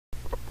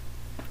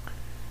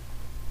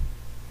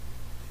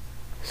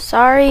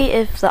Sorry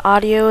if the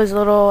audio is a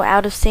little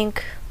out of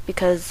sync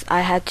because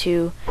I had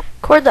to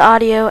record the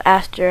audio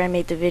after I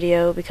made the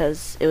video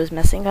because it was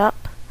messing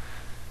up.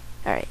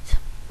 Alright.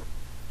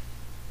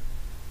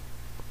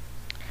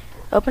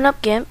 Open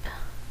up GIMP.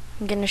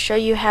 I'm going to show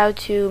you how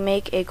to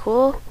make a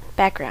cool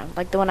background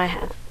like the one I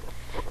have.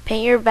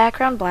 Paint your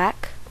background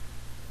black.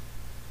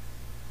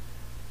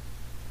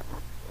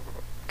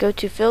 Go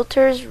to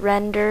Filters,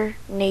 Render,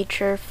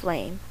 Nature,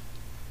 Flame.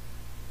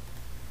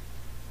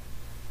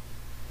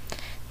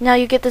 Now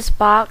you get this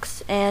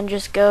box and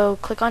just go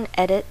click on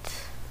Edit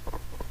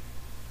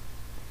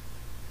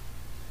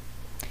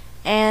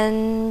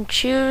and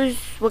choose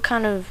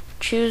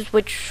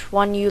which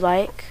one you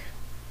like.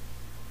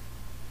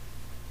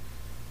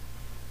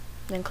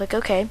 Then click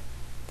OK.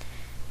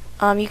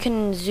 You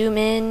can zoom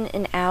in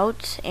and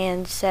out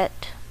and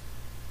set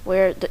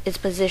where its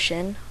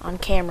position on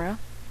camera.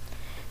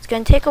 It's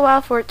going to take a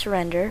while for it to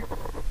render.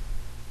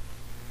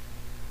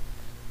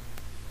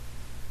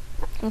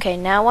 Okay,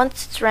 now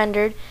once it's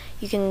rendered,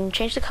 you can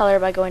change the color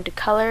by going to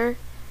Color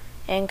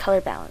and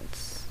Color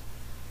Balance.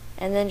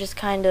 And then just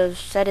kind of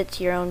set it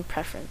to your own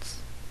preference.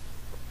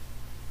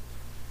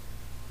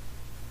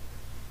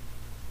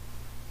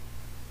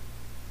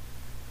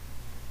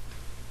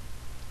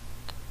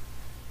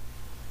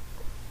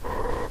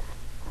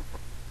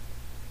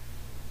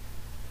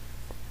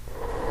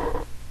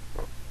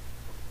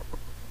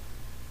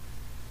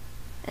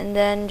 And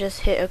then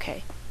just hit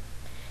OK.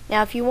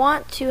 Now if you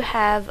want to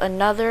have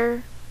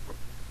another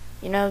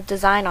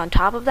design on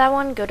top of that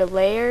one, go to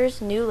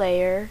Layers, New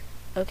Layer,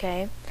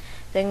 OK.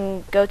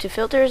 Then go to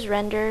Filters,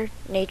 Render,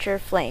 Nature,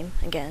 Flame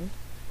again.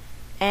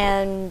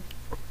 And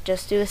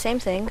just do the same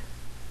thing.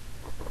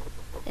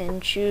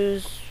 And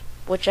choose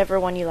whichever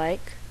one you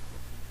like.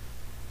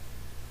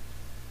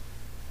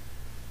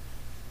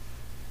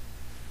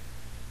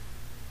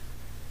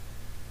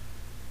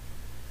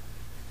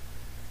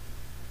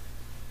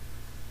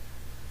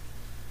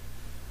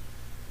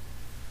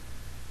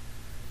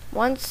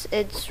 Once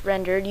it's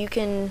rendered, you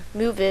can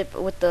move it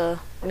with the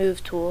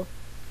Move tool.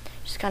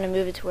 Just kind of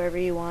move it to wherever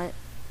you want.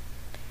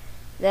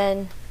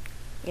 Then,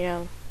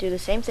 do the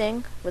same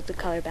thing with the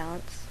color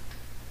balance.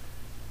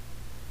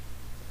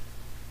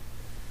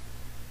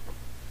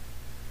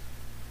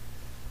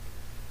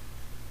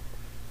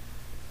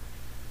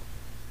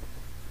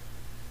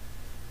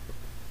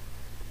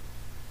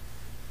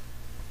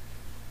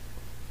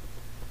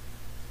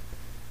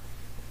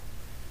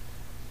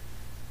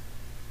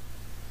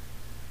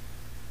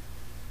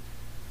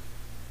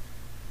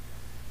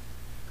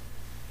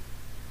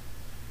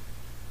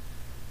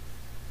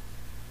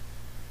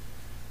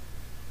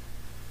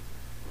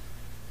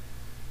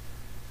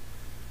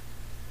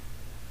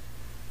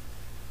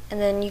 And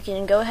then you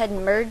can go ahead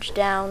and merge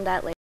down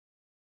that layer.